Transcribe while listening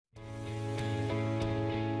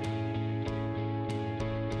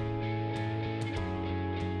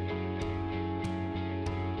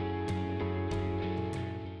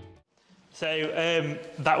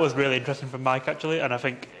That was really interesting from Mike, actually, and I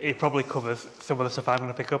think it probably covers some of the stuff I'm going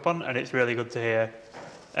to pick up on, and it's really good to hear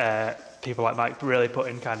people like Mike really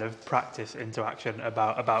putting kind of practice into action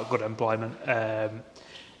about good employment.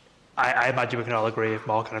 I imagine we can all agree if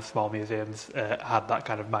more kind of small museums had that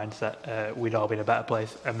kind of mindset, we'd all be in a better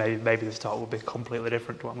place, and maybe this talk would be completely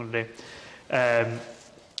different to what I'm going to do.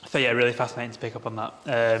 So yeah, really fascinating to pick up on that.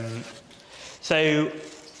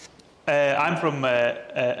 I'm from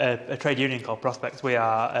a trade union called Prospect. We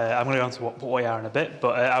are. I'm going to go on to what we are in a bit,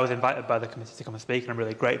 but I was invited by the committee to come and speak, and I'm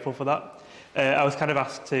really grateful for that. I was kind of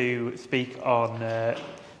asked to speak on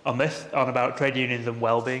about trade unions and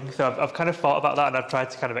wellbeing. So I've kind of thought about that, and I've tried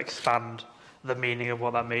to kind of expand the meaning of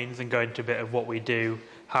what that means and go into a bit of what we do,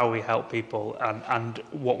 how we help people, and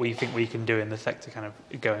what we think we can do in the sector kind of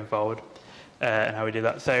going forward, and how we do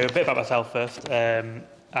that. So a bit about myself first.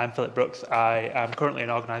 I'm Philip Brooks. I am currently an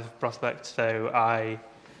organiser for Prospect, so I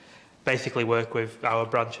basically work with our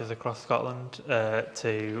branches across Scotland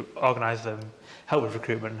to organise them, help with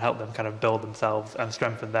recruitment, and help them kind of build themselves and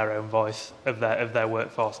strengthen their own voice of their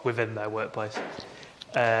workforce within their workplace.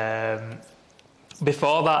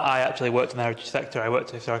 Before that, I actually worked in the heritage sector. I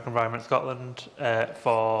worked at Historic Environment Scotland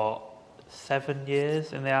for 7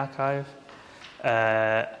 years in the archive.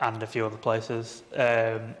 And a few other places,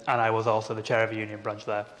 and I was also the chair of a union branch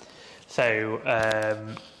there. So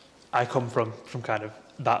I come from kind of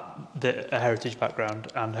a heritage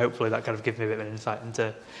background, and hopefully that kind of gives me a bit of an insight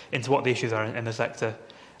into what the issues are in the sector.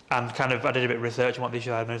 And kind of I did a bit of research on what the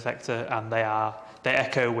issues are in the sector, and they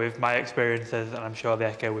echo with my experiences, and I'm sure they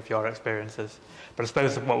echo with your experiences. But I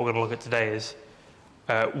suppose what we're going to look at today is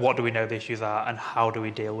what do we know the issues are, and how do we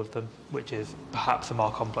deal with them, which is perhaps a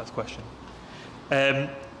more complex question.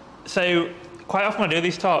 So quite often when I do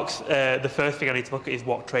these talks, the first thing I need to look at is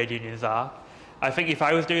what trade unions are. I think if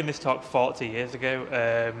I was doing this talk 40 years ago,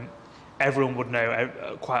 everyone would know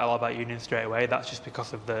quite a lot about unions straight away. That's just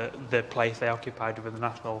because of the place they occupied within the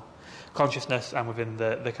national consciousness and within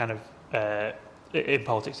the kind of in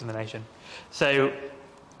politics in the nation. So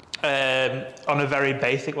on a very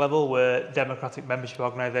basic level, we're democratic membership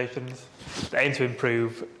organisations that aim to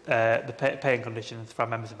improve the paying conditions for our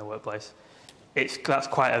members in the workplace. That's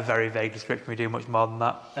quite a very vague description. We do much more than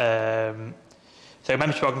that. So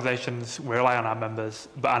membership organisations, we rely on our members,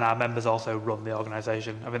 and our members also run the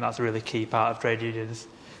organisation. I think that's a really key part of trade unions.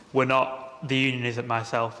 The union isn't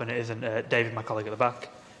myself, and it isn't David, my colleague at the back,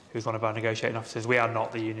 who's one of our negotiating officers. We are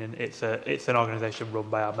not the union. It's an organisation run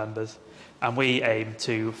by our members, and we aim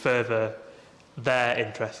to further their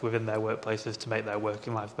interests within their workplaces to make their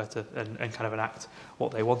working lives better and kind of enact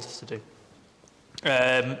what they want us to do.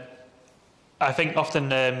 I think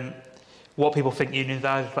often what people think unions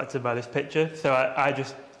are is reflected by this picture. So I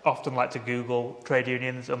just often like to Google trade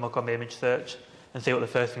unions and look on the image search and see what the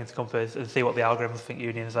first thing to come up is and see what the algorithms think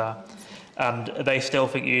unions are. And they still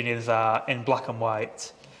think unions are in black and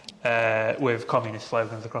white with communist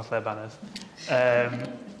slogans across their banners.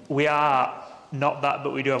 We are not that,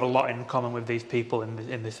 but we do have a lot in common with these people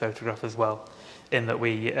in this photograph as well, in that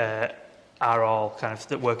we are all kind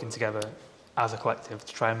of working together as a collective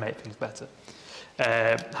to try and make things better.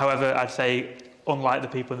 However, I'd say, unlike the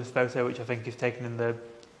people in this photo, which I think is taken in the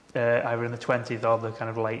either in the 20s or the kind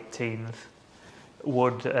of late teens,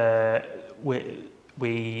 we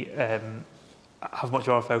have much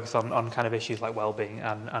more focus on kind of issues like well-being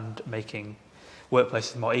and making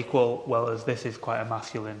workplaces more equal, well as this is quite a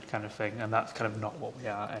masculine kind of thing, and that's kind of not what we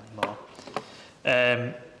are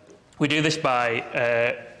anymore. We do this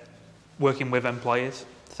by working with employers.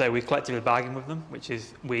 So we collectively bargain with them, which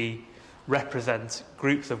is we represent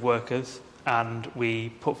groups of workers and we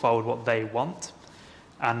put forward what they want,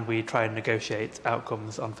 and we try and negotiate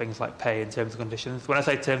outcomes on things like pay and terms and conditions. When I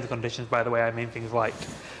say terms and conditions, by the way, I mean things like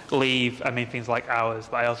leave, I mean things like hours,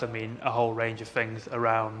 but I also mean a whole range of things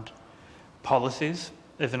around policies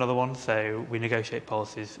is another one. So we negotiate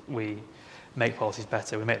policies, we make policies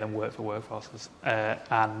better, we make them work for workforces,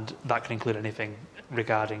 and that can include anything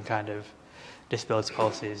regarding kind of disability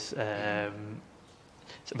policies,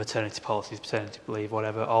 maternity policies, paternity leave,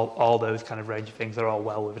 whatever, all those kind of range of things are all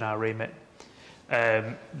well within our remit.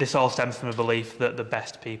 This all stems from a belief that the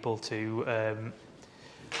best people to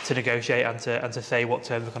negotiate and to say what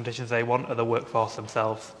terms and conditions they want are the workforce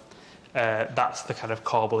themselves. That's the kind of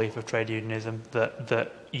core belief of trade unionism,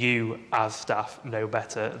 that you as staff know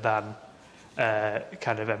better than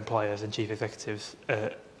kind of employers and chief executives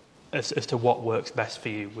as to what works best for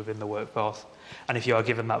you within the workforce. And if you are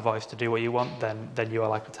given that voice to do what you want, then you are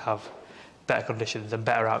likely to have better conditions and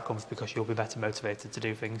better outcomes because you'll be better motivated to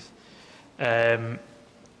do things.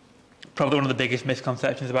 Probably one of the biggest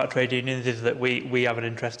misconceptions about trade unions is that we have an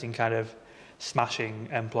interest in kind of smashing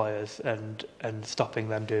employers and stopping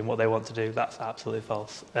them doing what they want to do. That's absolutely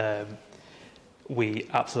false. We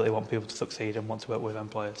absolutely want people to succeed and want to work with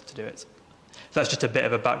employers to do it. So that's just a bit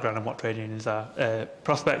of a background on what trade unions are.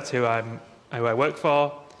 Prospect, who I work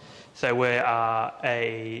for, so we are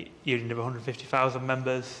a union of 150,000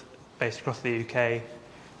 members based across the UK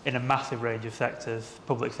in a massive range of sectors: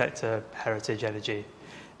 public sector, heritage, energy,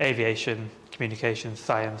 aviation, communications,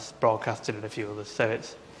 science, broadcasting, and a few others. So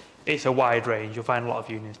it's a wide range. You'll find a lot of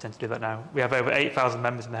unions tend to do that now. We have over 8,000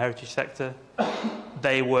 members in the heritage sector.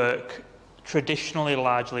 They work traditionally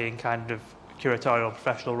largely in kind of curatorial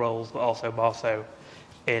professional roles, but also more so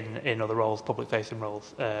in other roles, public-facing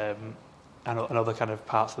roles, and other kind of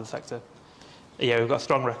parts of the sector. Yeah, we've got a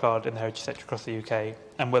strong record in the heritage sector across the UK,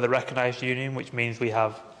 and we're the recognised union, which means we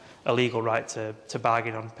have a legal right to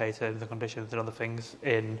bargain on pay terms and conditions and other things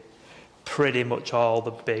in pretty much all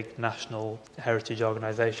the big national heritage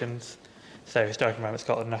organisations. So Historic Environment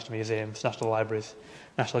Scotland, National Museums, National Libraries,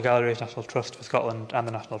 National Galleries, National Trust for Scotland and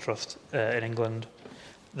the National Trust in England.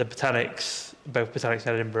 The Botanics, both Botanics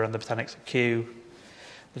in Edinburgh and the Botanics at Kew,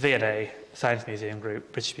 the V&A, Science Museum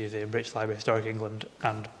Group, British Museum, British Library, Historic England,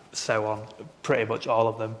 and so on, pretty much all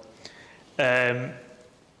of them.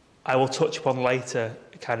 I will touch upon later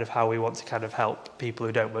kind of how we want to kind of help people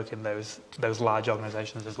who don't work in those large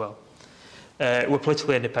organisations as well. We're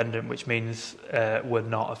politically independent, which means we're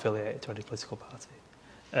not affiliated to any political party.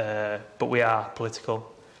 But we are political.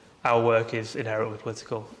 Our work is inherently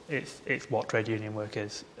political. It's what trade union work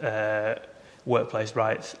is. Workplace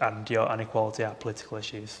rights and equality are political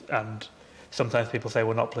issues. And sometimes people say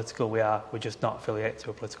we're not political. We are. We're just not affiliated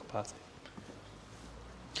to a political party.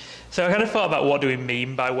 So I kind of thought about what do we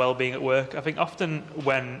mean by well-being at work. I think often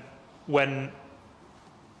when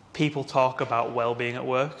people talk about well-being at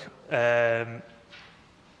work,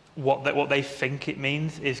 what they think it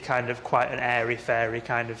means is kind of quite an airy-fairy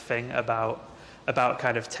kind of thing about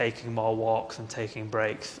kind of taking more walks and taking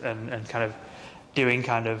breaks and kind of doing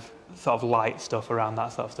kind of sort of light stuff around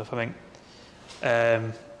that sort of stuff. I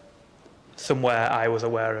think somewhere I was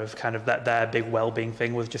aware of kind of that their big well-being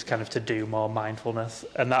thing was just kind of to do more mindfulness,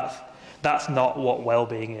 and that's not what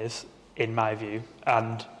well-being is in my view,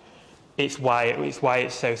 and it's why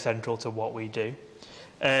it's so central to what we do.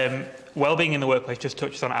 Well-being in the workplace just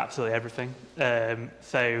touches on absolutely everything.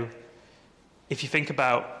 So if you think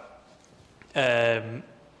about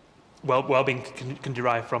well-being can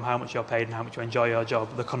derive from how much you're paid and how much you enjoy your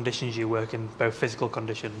job, the conditions you work in, both physical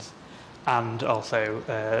conditions and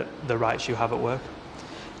also the rights you have at work.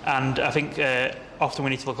 And I think often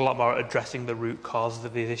we need to look a lot more at addressing the root causes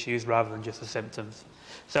of these issues rather than just the symptoms.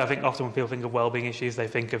 So I think often when people think of well-being issues, they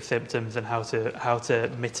think of symptoms and how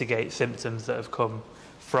to mitigate symptoms that have come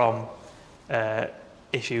from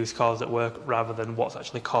issues caused at work rather than what's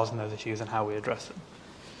actually causing those issues and how we address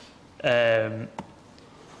them.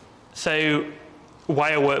 So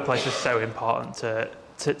why are workplaces so important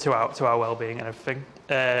to our well-being and everything?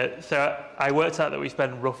 So I worked out that we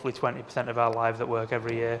spend roughly 20% of our lives at work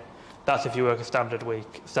every year. That's if you work a standard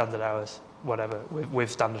week, standard hours, whatever, with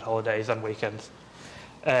standard holidays and weekends.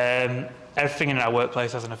 Everything in our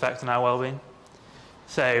workplace has an effect on our well-being.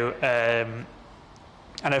 So,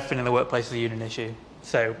 and everything in the workplace is a union issue.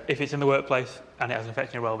 So if it's in the workplace and it has an effect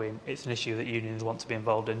on your well-being, it's an issue that unions want to be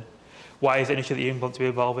involved in. Why is it an issue that unions want to be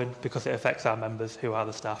involved in? Because it affects our members, who are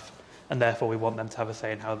the staff, and therefore we want them to have a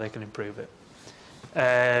say in how they can improve it.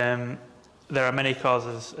 There are many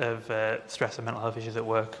causes of stress and mental health issues at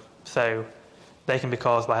work. So they can be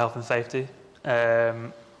caused by health and safety.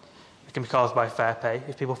 It can be caused by fair pay.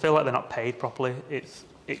 If people feel like they're not paid properly,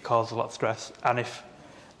 it causes a lot of stress. And if,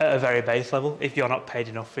 at a very base level, if you're not paid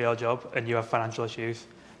enough for your job and you have financial issues,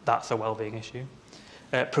 that's a well-being issue.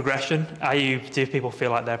 Progression. Do people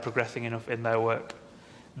feel like they're progressing enough in their work?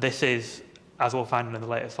 This is, as we'll find in the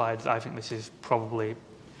later slides, I think this is probably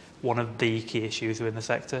one of the key issues within the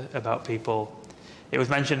sector about people. It was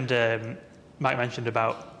mentioned, Mike mentioned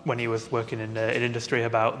about when he was working in industry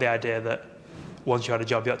about the idea that once you had a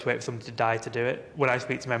job, you had to wait for somebody to die to do it. When I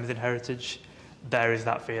speak to members in heritage, there is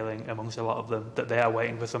that feeling amongst a lot of them that they are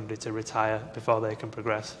waiting for somebody to retire before they can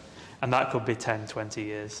progress. And that could be 10, 20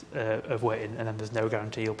 years of waiting, and then there's no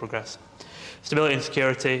guarantee you'll progress. Stability and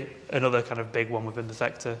security, another kind of big one within the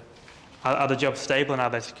sector. Are the jobs stable and are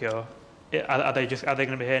they secure? Are they going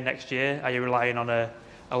to be here next year? Are you relying on a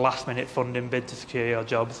last-minute funding bid to secure your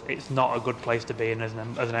jobs? It's not a good place to be in as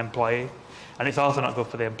an employee. And it's also not good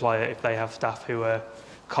for the employer if they have staff who are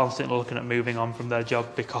constantly looking at moving on from their job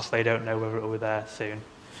because they don't know whether it will be there soon.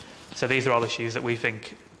 So these are all issues that we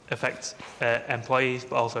think affect employees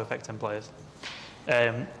but also affect employers.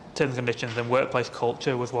 terms and conditions and workplace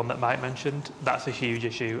culture was one that Mike mentioned. That's a huge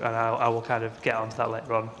issue, and I will kind of get onto that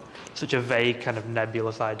later on. Such a vague, kind of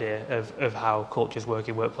nebulous idea of how cultures work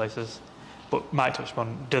in workplaces. But Mike touched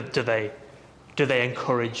upon, do they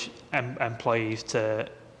encourage employees to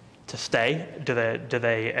stay? Do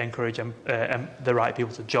they encourage the right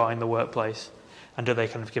people to join the workplace? And do they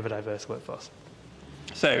kind of give a diverse workforce?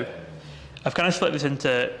 So I've kind of split this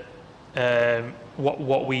into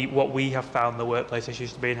what we have found the workplace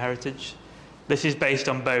issues to be in heritage. This is based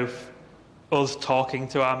on both us talking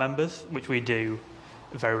to our members, which we do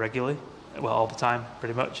very regularly, well, all the time,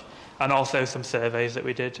 pretty much, and also some surveys that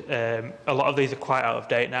we did. A lot of these are quite out of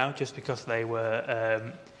date now, just because they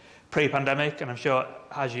were pre-pandemic, and I'm sure,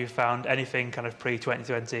 as you found, anything kind of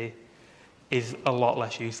pre-2020 is a lot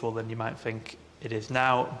less useful than you might think it is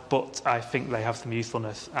now, but I think they have some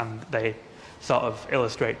usefulness, and they sort of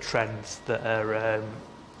illustrate trends that are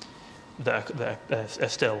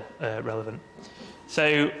still relevant.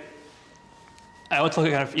 So I want to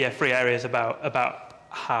look at kind of 3 areas about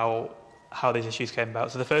how these issues came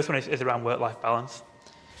about. So the first one is around work-life balance.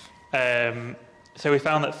 So we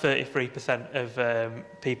found that 33% of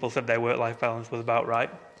people said their work-life balance was about right,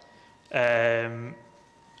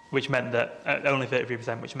 which meant that only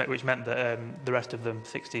 33%, which meant that the rest of them,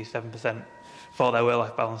 67%, thought their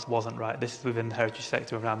work-life balance wasn't right. This is within the heritage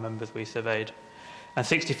sector of our members we surveyed. And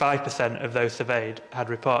 65% of those surveyed had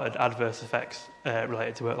reported adverse effects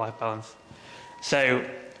related to work-life balance. So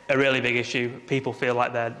a really big issue. People feel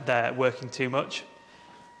like they're working too much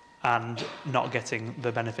and not getting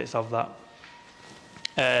the benefits of that.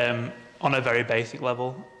 On a very basic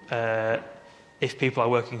level, if people are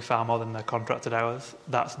working far more than their contracted hours,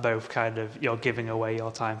 that's both kind of you're giving away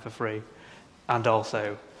your time for free, and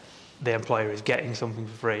also the employer is getting something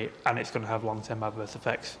for free, and it's going to have long-term adverse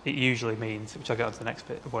effects. It usually means, which I'll get on to the next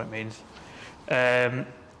bit of what it means.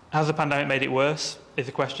 Has the pandemic made it worse, is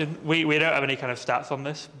the question. We don't have any kind of stats on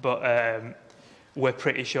this, but we're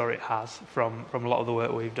pretty sure it has from a lot of the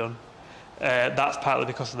work we've done. That's partly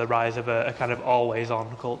because of the rise of a kind of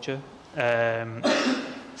always-on culture.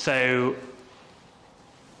 So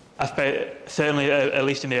I suppose, certainly, at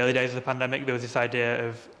least in the early days of the pandemic, there was this idea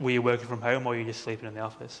of, were you working from home or were you just sleeping in the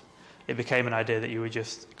office? It became an idea that you were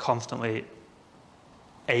just constantly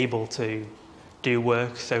able to do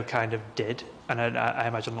work, so kind of did. And I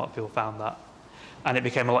imagine a lot of people found that. And it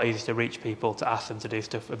became a lot easier to reach people, to ask them to do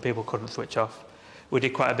stuff, and people couldn't switch off. We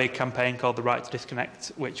did quite a big campaign called The Right to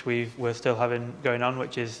Disconnect, which we're still having going on,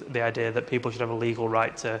 which is the idea that people should have a legal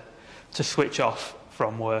right to switch off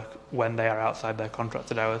from work when they are outside their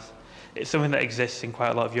contracted hours. It's something that exists in quite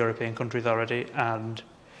a lot of European countries already, and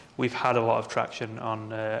we've had a lot of traction on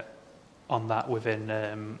that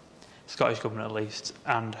within Scottish Government at least,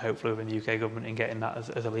 and hopefully within the UK Government in getting that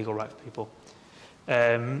as a legal right for people.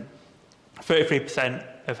 33%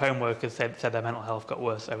 of home workers said their mental health got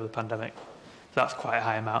worse over the pandemic. So that's quite a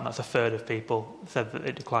high amount. That's a third of people said that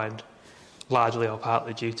it declined, largely or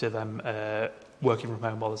partly due to them working from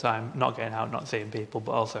home all the time, not getting out, not seeing people,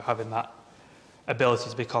 but also having that ability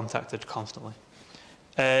to be contacted constantly.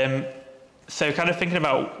 So kind of thinking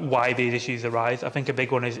about why these issues arise, I think a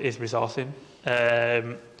big one is resourcing.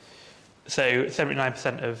 So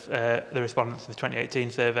 79% of the respondents in the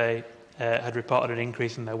 2018 survey had reported an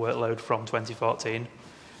increase in their workload from 2014.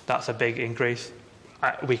 That's a big increase.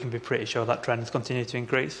 We can be pretty sure that trend has continued to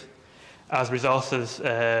increase. As resources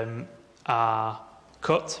are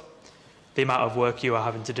cut, the amount of work you are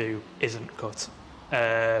having to do isn't cut.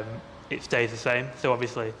 It stays the same. So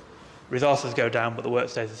obviously, resources go down, but the work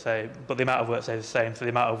stays the same. But the amount of work stays the same, so the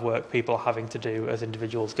amount of work people are having to do as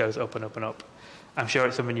individuals goes up and up and up. I'm sure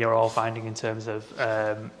it's something you're all finding in terms of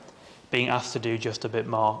being asked to do just a bit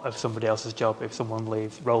more of somebody else's job if someone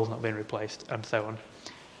leaves, roles not being replaced, and so on.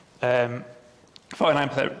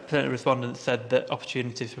 49% of respondents said that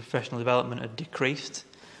opportunities for professional development had decreased.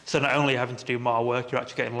 So not only having to do more work, you're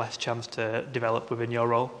actually getting less chance to develop within your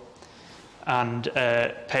role. And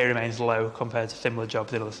pay remains low compared to similar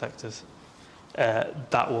jobs in other sectors.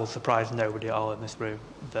 That will surprise nobody at all in this room,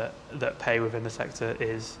 that pay within the sector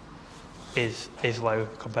is low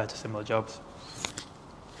compared to similar jobs.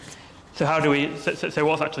 So how do we? So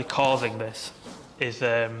what's actually causing this is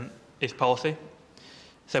policy.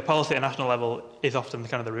 So policy at a national level is often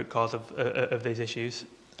kind of the root cause of these issues,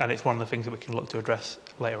 and it's one of the things that we can look to address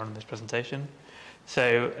later on in this presentation.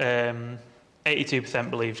 So 82%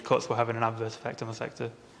 believed cuts were having an adverse effect on the sector.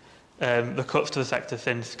 The cuts to the sector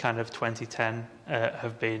since kind of 2010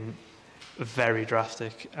 have been very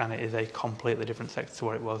drastic, and it is a completely different sector to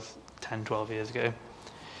what it was 10, 12 years ago.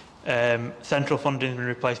 Central funding has been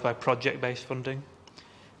replaced by project-based funding.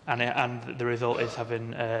 and the result is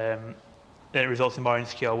having it results in more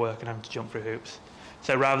insecure work and having to jump through hoops.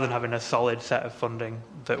 So rather than having a solid set of funding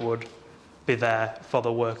that would be there for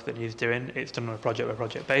the work that needs doing, it's done on a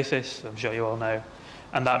project-by-project basis, I'm sure you all know,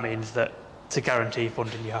 and that means that to guarantee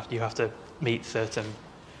funding you have to meet certain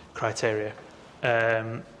criteria.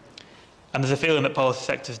 And there's a feeling that policy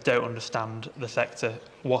sectors don't understand the sector,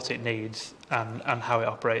 what it needs and how it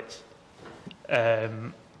operates.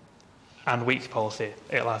 And weak policy,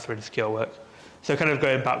 it allows for insecure work. So kind of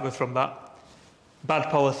going backwards from that, bad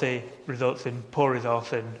policy results in poor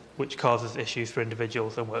resourcing, which causes issues for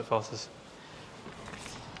individuals and workforces.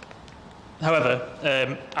 However,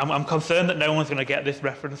 I'm concerned that no one's going to get this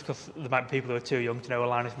reference because there might be people who are too young to know who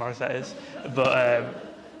Alanis Morissette is. But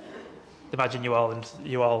imagine you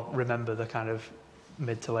all remember the kind of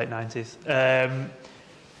mid to late 90s.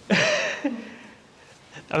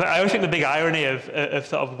 I always think the big irony of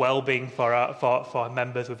sort of well-being for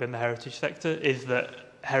members within the heritage sector is that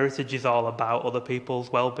heritage is all about other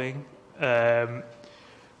people's well-being. The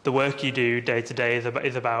work you do day to day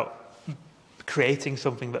is about creating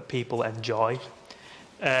something that people enjoy.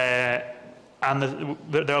 And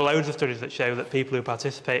there are loads of studies that show that people who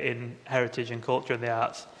participate in heritage and culture and the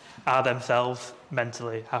arts are themselves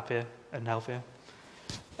mentally happier and healthier.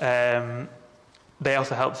 They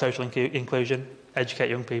also help social inclusion, educate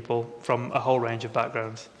young people from a whole range of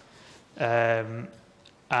backgrounds. And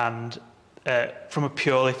from a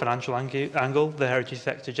purely financial angle, the heritage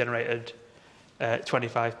sector generated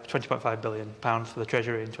 £20.5 billion for the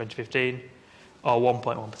Treasury in 2015, or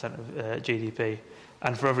 1.1% of GDP.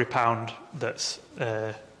 And for every pound that's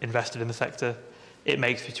invested in the sector, it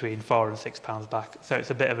makes between £4 and £6 back. So it's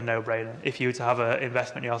a bit of a no-brainer. If you were to have an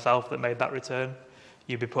investment yourself that made that return,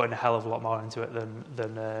 you'd be putting a hell of a lot more into it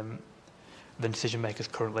than decision makers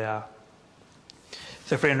currently are.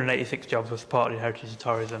 So 386 jobs were supported in heritage and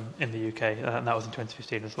tourism in the UK, and that was in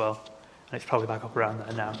 2015 as well. And it's probably back up around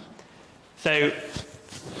there now. So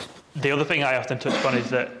the other thing I often touch on is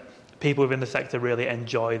that people within the sector really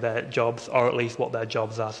enjoy their jobs, or at least what their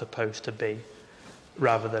jobs are supposed to be,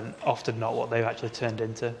 rather than often not what they've actually turned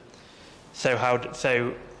into. So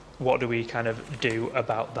what do we kind of do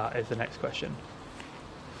about that is the next question.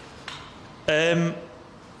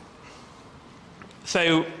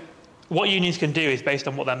 So what unions can do is based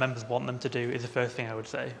on what their members want them to do is the first thing I would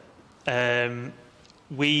say.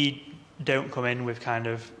 We don't come in with kind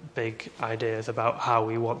of big ideas about how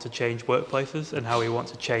we want to change workplaces and how we want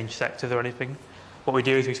to change sectors or anything. What we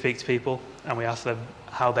do is we speak to people and we ask them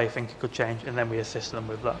how they think it could change, and then we assist them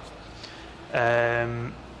with that.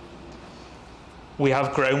 We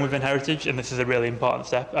have grown within heritage, and this is a really important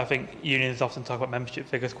step. I think unions often talk about membership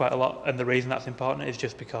figures quite a lot, and the reason that's important is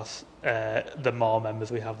just because the more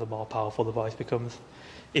members we have, the more powerful the voice becomes.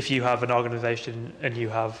 If you have an organisation and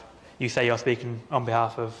you say you're speaking on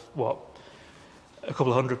behalf of a couple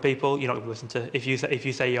of hundred people, you're not going to listen to. If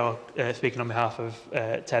you say you're speaking on behalf of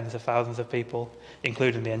tens of thousands of people,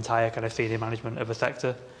 including the entire kind of senior management of a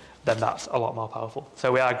sector, then that's a lot more powerful.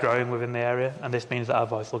 So we are growing within the area, and this means that our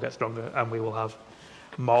voice will get stronger, and we will have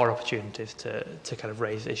more opportunities to kind of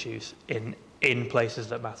raise issues in places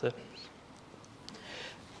that matter.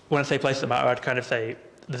 When I say places that matter, I'd kind of say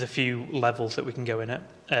there's a few levels that we can go in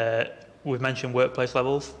at. We've mentioned workplace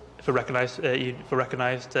levels for recognised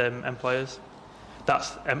employers.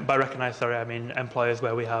 That's by recognised, sorry, I mean employers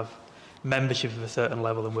where we have membership of a certain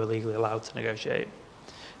level and we're legally allowed to negotiate.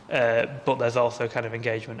 But there's also kind of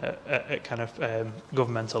engagement at kind of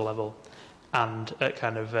governmental level and at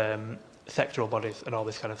kind of sectoral bodies and all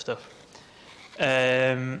this kind of stuff.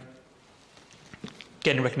 Getting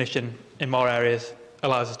recognition in more areas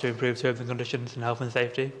allows us to improve terms and conditions and health and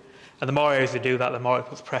safety. And the more areas we do that, the more it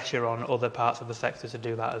puts pressure on other parts of the sector to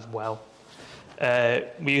do that as well.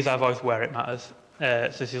 We use our voice where it matters.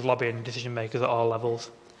 So this is lobbying decision makers at all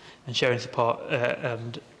levels and showing support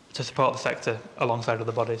and to support the sector alongside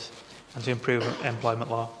other bodies and to improve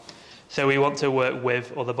employment law. So we want to work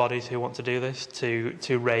with other bodies who want to do this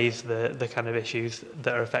to raise the kind of issues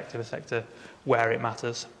that are affecting the sector where it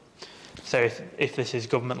matters. So if this is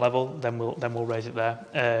government level, then we'll raise it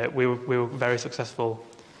there. We were very successful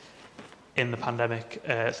in the pandemic.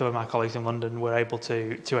 Some of my colleagues in London were able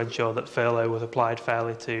to ensure that furlough was applied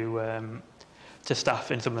fairly to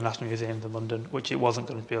staff in some of the national museums in London, which it wasn't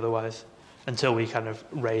going to be otherwise, until we kind of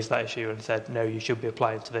raised that issue and said, no, you should be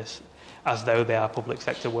applying to this as though they are public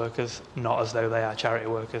sector workers, not as though they are charity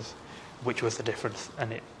workers, which was the difference.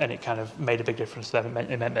 And it kind of made a big difference to them.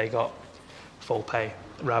 It meant they got full pay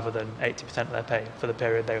rather than 80% of their pay for the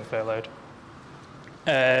period they were furloughed.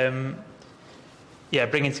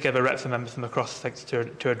 Bringing together reps and members from across the sector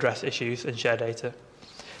to address issues and share data.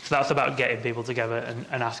 So that's about getting people together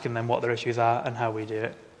and asking them what their issues are and how we do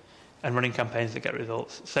it, and running campaigns that get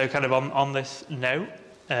results. So kind of on this note,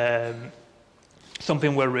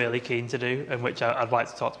 something we're really keen to do, and which I'd like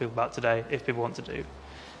to talk to people about today, if people want to do,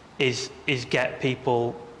 is get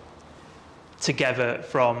people together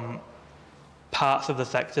from parts of the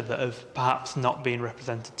sector that have perhaps not been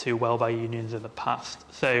represented too well by unions in the past.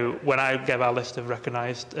 So when I gave our list of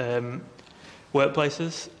recognised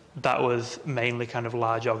workplaces, that was mainly kind of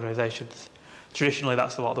large organisations. Traditionally,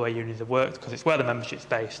 that's a lot of the way unions have worked, because it's where the membership's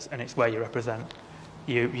based and it's where you represent.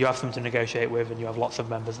 You have something to negotiate with and you have lots of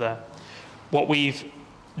members there. What we've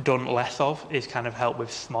done less of is kind of help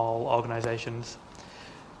with small organisations.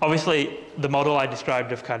 Obviously, the model I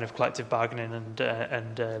described of kind of collective bargaining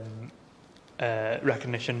and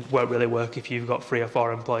recognition won't really work if you've got 3 or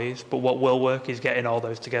 4 employees, but what will work is getting all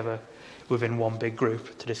those together within one big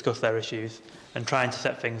group to discuss their issues and trying to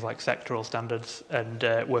set things like sectoral standards and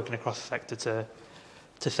working across the sector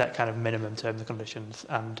to set kind of minimum terms and conditions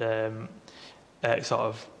and sort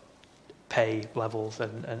of pay levels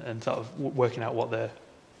and sort of working out what the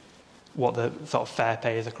sort of fair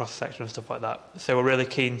pay is across the sector and stuff like that. So we're really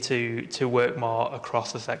keen to work more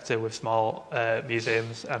across the sector with small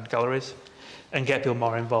museums and galleries and get people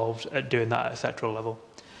more involved at doing that at a sectoral level.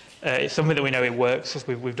 It's something that we know it works, because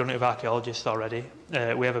we've done it with archaeologists already.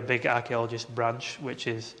 We have a big archaeologist branch, which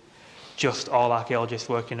is just all archaeologists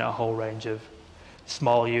working at a whole range of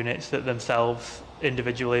small units that themselves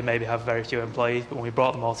individually maybe have very few employees, but when we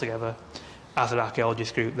brought them all together as an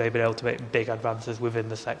archaeologist group, they've been able to make big advances within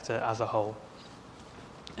the sector as a whole.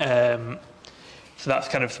 So that's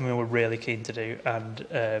kind of something we're really keen to do, and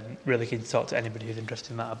really keen to talk to anybody who's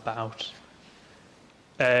interested in that about.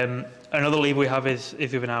 Another lever we have is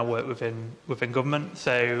within our work within government.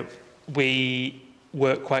 So we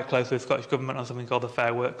work quite closely with Scottish Government on something called the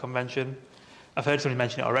Fair Work Convention. I've heard somebody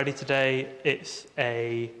mention it already today. It's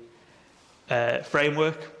a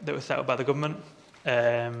framework that was set up by the government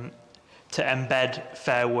to embed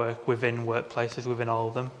fair work within workplaces, within all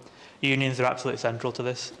of them. Unions are absolutely central to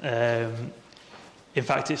this. In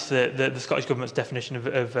fact, it's the Scottish Government's definition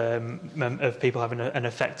of people having an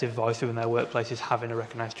effective voice within their workplaces, having a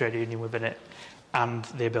recognised trade union within it, and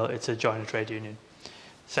the ability to join a trade union.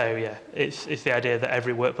 So yeah, it's the idea that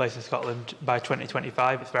every workplace in Scotland by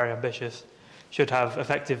 2025, it's very ambitious, should have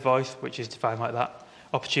effective voice, which is defined like that.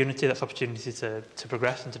 Opportunity, that's opportunity to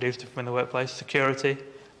progress and to do stuff in the workplace. Security,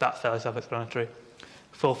 that's fairly self-explanatory.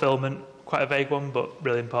 Fulfilment, quite a vague one, but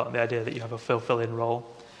really important, the idea that you have a fulfilling role.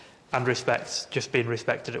 And respect, just being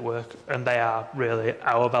respected at work. And they are really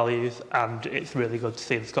our values, and it's really good to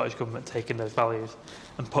see the Scottish Government taking those values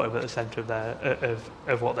and putting them at the centre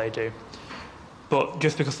of what they do. But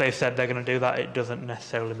just because they've said they're going to do that, it doesn't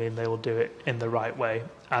necessarily mean they will do it in the right way.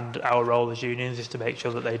 And our role as unions is to make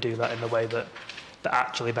sure that they do that in the way that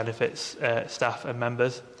actually benefits staff and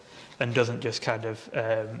members, and doesn't just kind of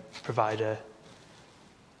provide a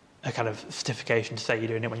kind of certification to say you're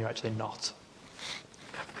doing it when you're actually not.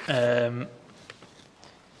 One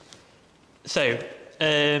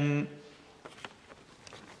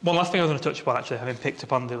last thing I was going to touch upon, actually, having picked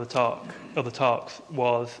up on the other talks,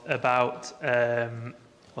 was about, well,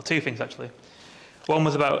 2 things actually. One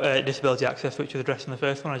was about disability access, which was addressed in the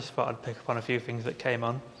first one. I just thought I'd pick up on a few things that came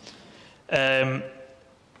on. It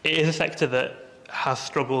is a sector that has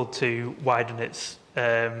struggled to widen its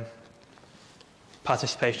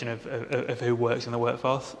participation of who works in the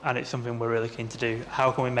workforce, and it's something we're really keen to do.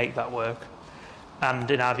 How can we make that work? And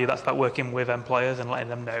in our view, that's about working with employers and letting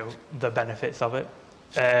them know the benefits of it.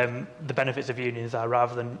 The benefits of unions are,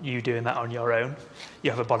 rather than you doing that on your own,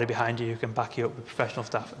 you have a body behind you who can back you up with professional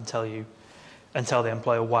staff and tell the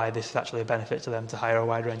employer why this is actually a benefit to them to hire a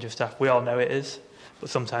wide range of staff. We all know it is, but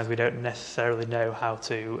sometimes we don't necessarily know how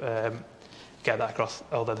to get that across,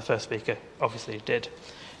 although the first speaker obviously did.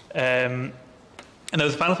 And there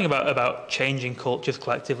was a final thing about changing cultures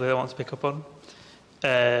collectively I want to pick up on.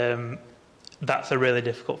 That's a really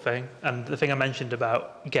difficult thing. And the thing I mentioned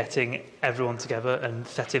about getting everyone together and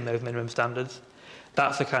setting those minimum standards,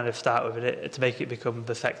 that's the kind of start with it, to make it become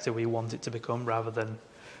the sector we want it to become rather than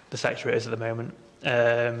the sector it is at the moment.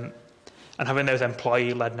 And having those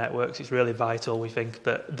employee-led networks, it's really vital, we think,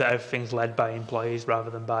 that everything's led by employees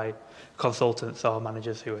rather than by consultants or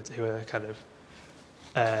managers who are kind of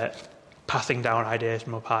passing down ideas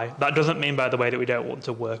from up high. That doesn't mean, by the way, that we don't want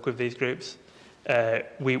to work with these groups.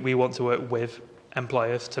 We want to work with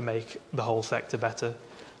employers to make the whole sector better,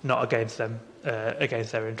 not against them,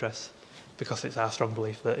 against their interests, because it's our strong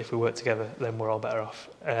belief that if we work together, then we're all better off.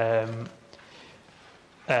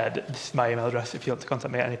 This is my email address if you want to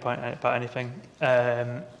contact me at any point about anything.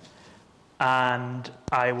 and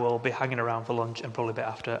I will be hanging around for lunch and probably a bit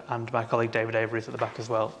after, and my colleague David Avery is at the back as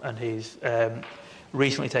well, and he's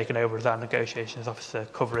recently taken over as our negotiations officer,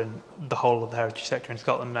 covering the whole of the heritage sector in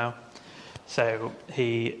Scotland now. So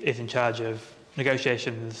he is in charge of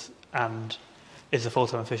negotiations and is a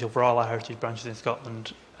full-time official for all our heritage branches in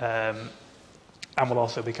Scotland, and will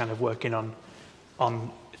also be kind of working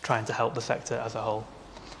on trying to help the sector as a whole.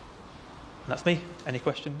 And that's me. Any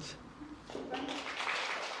questions?